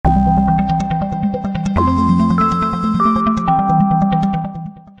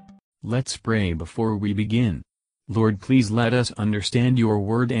Let's pray before we begin. Lord, please let us understand your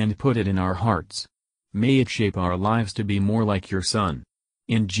word and put it in our hearts. May it shape our lives to be more like your Son.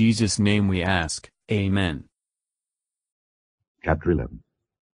 In Jesus' name we ask, Amen. Chapter 11.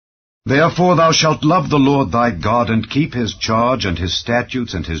 Therefore thou shalt love the Lord thy God, and keep his charge, and his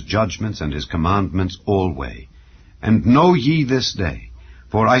statutes, and his judgments, and his commandments alway. And know ye this day,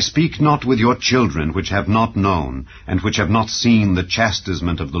 for I speak not with your children which have not known, and which have not seen the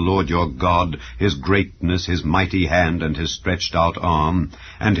chastisement of the Lord your God, his greatness, his mighty hand, and his stretched out arm,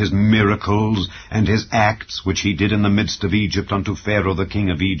 and his miracles, and his acts, which he did in the midst of Egypt unto Pharaoh the king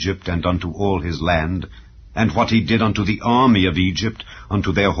of Egypt, and unto all his land, and what he did unto the army of Egypt,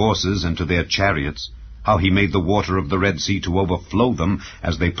 unto their horses, and to their chariots, how he made the water of the Red Sea to overflow them,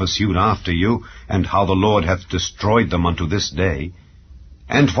 as they pursued after you, and how the Lord hath destroyed them unto this day,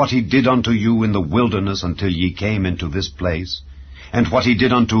 and what he did unto you in the wilderness until ye came into this place, and what he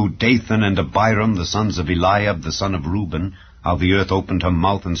did unto Dathan and Abiram, the sons of Eliab, the son of Reuben, how the earth opened her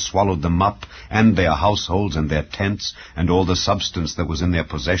mouth and swallowed them up, and their households and their tents, and all the substance that was in their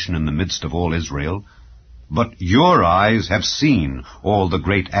possession in the midst of all Israel. But your eyes have seen all the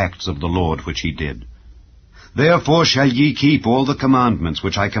great acts of the Lord which he did. Therefore shall ye keep all the commandments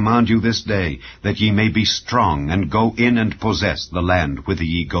which I command you this day, that ye may be strong, and go in and possess the land whither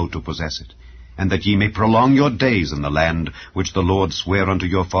ye go to possess it, and that ye may prolong your days in the land which the Lord sware unto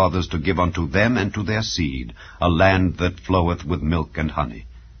your fathers to give unto them and to their seed, a land that floweth with milk and honey.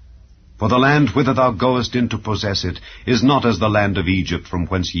 For the land whither thou goest in to possess it is not as the land of Egypt from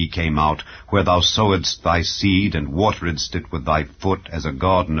whence ye came out, where thou sowedst thy seed, and wateredst it with thy foot as a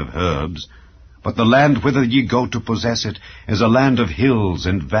garden of herbs. But the land whither ye go to possess it is a land of hills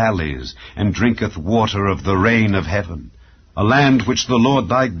and valleys, and drinketh water of the rain of heaven, a land which the Lord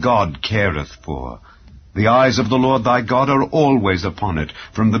thy God careth for. The eyes of the Lord thy God are always upon it,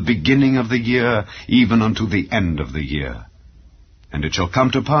 from the beginning of the year even unto the end of the year. And it shall come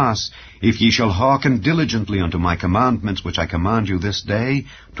to pass, if ye shall hearken diligently unto my commandments which I command you this day,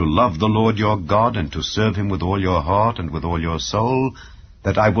 to love the Lord your God, and to serve him with all your heart and with all your soul,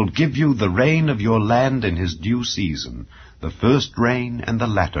 that I will give you the rain of your land in his due season, the first rain and the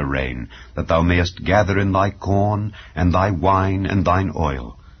latter rain, that thou mayest gather in thy corn, and thy wine, and thine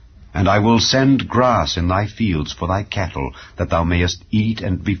oil. And I will send grass in thy fields for thy cattle, that thou mayest eat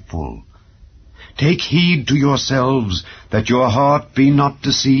and be full. Take heed to yourselves, that your heart be not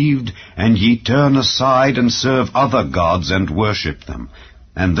deceived, and ye turn aside and serve other gods and worship them.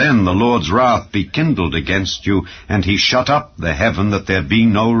 And then the Lord's wrath be kindled against you, and he shut up the heaven, that there be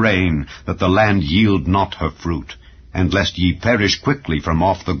no rain, that the land yield not her fruit, and lest ye perish quickly from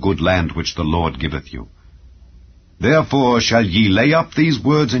off the good land which the Lord giveth you. Therefore shall ye lay up these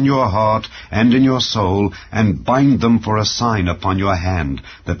words in your heart and in your soul, and bind them for a sign upon your hand,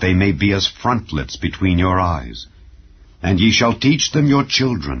 that they may be as frontlets between your eyes. And ye shall teach them your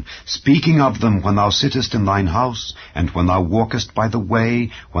children, speaking of them when thou sittest in thine house, and when thou walkest by the way,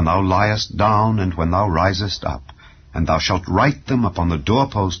 when thou liest down, and when thou risest up. And thou shalt write them upon the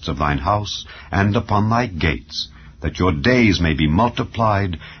doorposts of thine house, and upon thy gates, that your days may be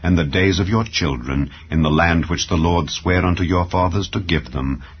multiplied, and the days of your children, in the land which the Lord sware unto your fathers to give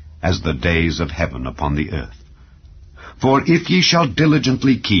them, as the days of heaven upon the earth. For if ye shall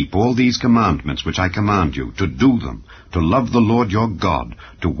diligently keep all these commandments which I command you, to do them, to love the Lord your God,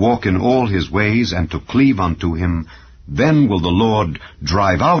 to walk in all his ways, and to cleave unto him, then will the Lord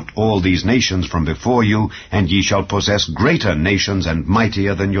drive out all these nations from before you, and ye shall possess greater nations and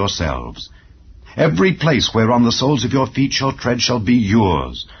mightier than yourselves. Every place whereon the soles of your feet shall tread shall be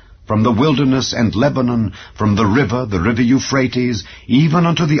yours. From the wilderness and Lebanon, from the river Euphrates, even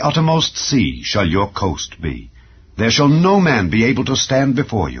unto the uttermost sea shall your coast be. There shall no man be able to stand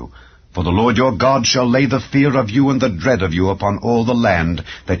before you, for the Lord your God shall lay the fear of you and the dread of you upon all the land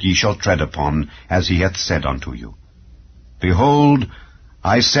that ye shall tread upon, as he hath said unto you. Behold,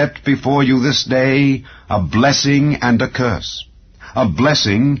 I set before you this day a blessing and a curse. A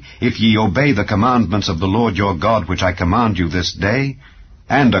blessing, if ye obey the commandments of the Lord your God which I command you this day,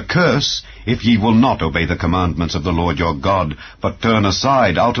 and a curse, if ye will not obey the commandments of the Lord your God, but turn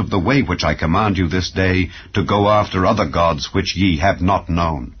aside out of the way which I command you this day, to go after other gods which ye have not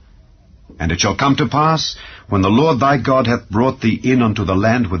known. And it shall come to pass, when the Lord thy God hath brought thee in unto the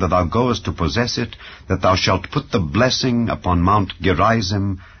land whither thou goest to possess it, that thou shalt put the blessing upon Mount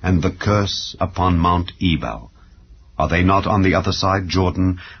Gerizim, and the curse upon Mount Ebal. Are they not on the other side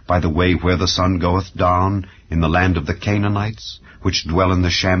Jordan, by the way where the sun goeth down, in the land of the Canaanites, which dwell in the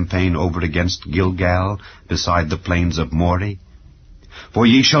champaign over against Gilgal, beside the plains of Moreh? For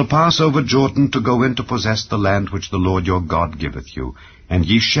ye shall pass over Jordan to go in to possess the land which the Lord your God giveth you, and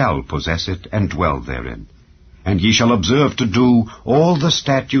ye shall possess it, and dwell therein. And ye shall observe to do all the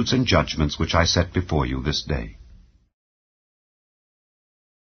statutes and judgments which I set before you this day.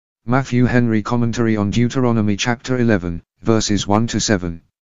 Matthew Henry Commentary on Deuteronomy chapter 11, verses 1 to 7.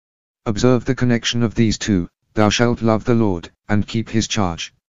 Observe the connection of these two. Thou shalt love the Lord, and keep his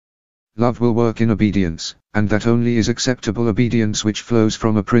charge. Love will work in obedience, and that only is acceptable obedience which flows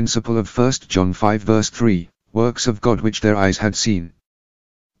from a principle of 1 John 5 verse 3, works of God which their eyes had seen.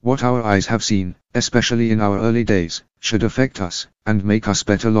 What our eyes have seen, especially in our early days, should affect us, and make us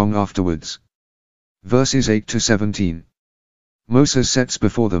better long afterwards. Verses 8 to 17. Moses sets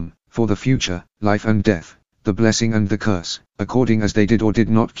before them, for the future, life and death, the blessing and the curse, according as they did or did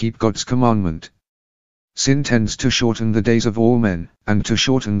not keep God's commandment. Sin tends to shorten the days of all men, and to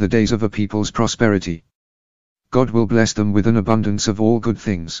shorten the days of a people's prosperity. God will bless them with an abundance of all good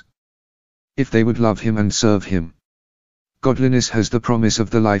things, if they would love him and serve him. Godliness has the promise of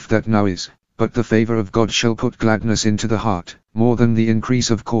the life that now is, but the favor of God shall put gladness into the heart, more than the increase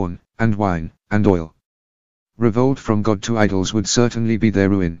of corn, and wine, and oil. Revolt from God to idols would certainly be their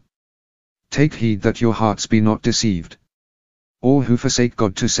ruin. Take heed that your hearts be not deceived. All who forsake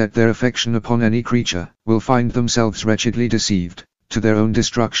God to set their affection upon any creature, will find themselves wretchedly deceived, to their own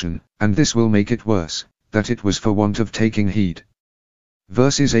destruction, and this will make it worse, that it was for want of taking heed.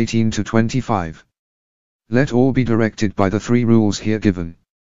 Verses 18 to 25. Let all be directed by the three rules here given.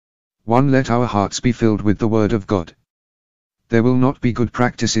 1. Let our hearts be filled with the Word of God. There will not be good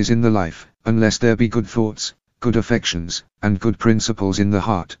practices in the life, unless there be good thoughts, good affections, and good principles in the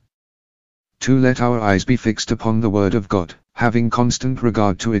heart. 2. Let our eyes be fixed upon the Word of God, having constant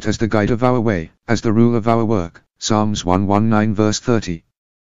regard to it as the guide of our way, as the rule of our work, Psalms 119 verse 30.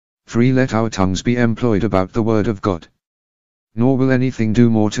 3. Let our tongues be employed about the Word of God. Nor will anything do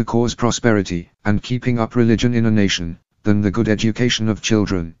more to cause prosperity, and keeping up religion in a nation, than the good education of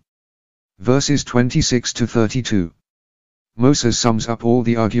children. Verses 26 to 32. Moses sums up all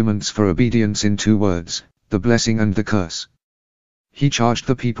the arguments for obedience in 2 words, the blessing and the curse. He charged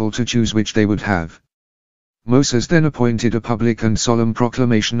the people to choose which they would have. Moses then appointed a public and solemn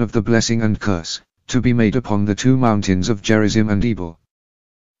proclamation of the blessing and curse, to be made upon the 2 mountains of Gerizim and Ebal.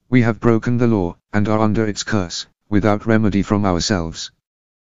 We have broken the law, and are under its curse, without remedy from ourselves.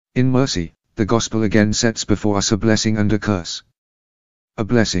 In mercy, the gospel again sets before us a blessing and a curse. A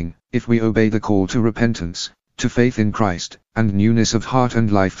blessing, if we obey the call to repentance, to faith in Christ, and newness of heart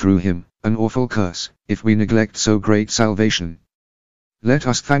and life through him, an awful curse, if we neglect so great salvation. Let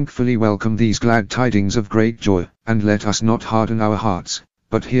us thankfully welcome these glad tidings of great joy, and let us not harden our hearts,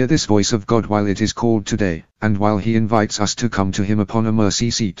 but hear this voice of God while it is called today, and while he invites us to come to him upon a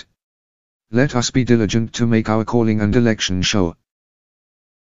mercy seat. Let us be diligent to make our calling and election sure.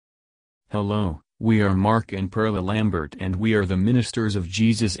 Hello, we are Mark and Perla Lambert and we are the ministers of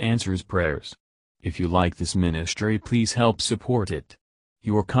Jesus Answers Prayers. If you like this ministry, please help support it.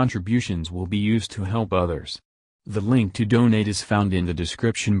 Your contributions will be used to help others. The link to donate is found in the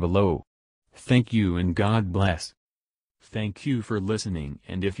description below. Thank you and God bless. Thank you for listening,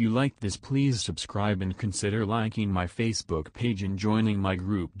 and if you liked this, please subscribe and consider liking my Facebook page and joining my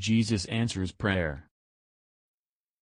group Jesus Answers Prayer.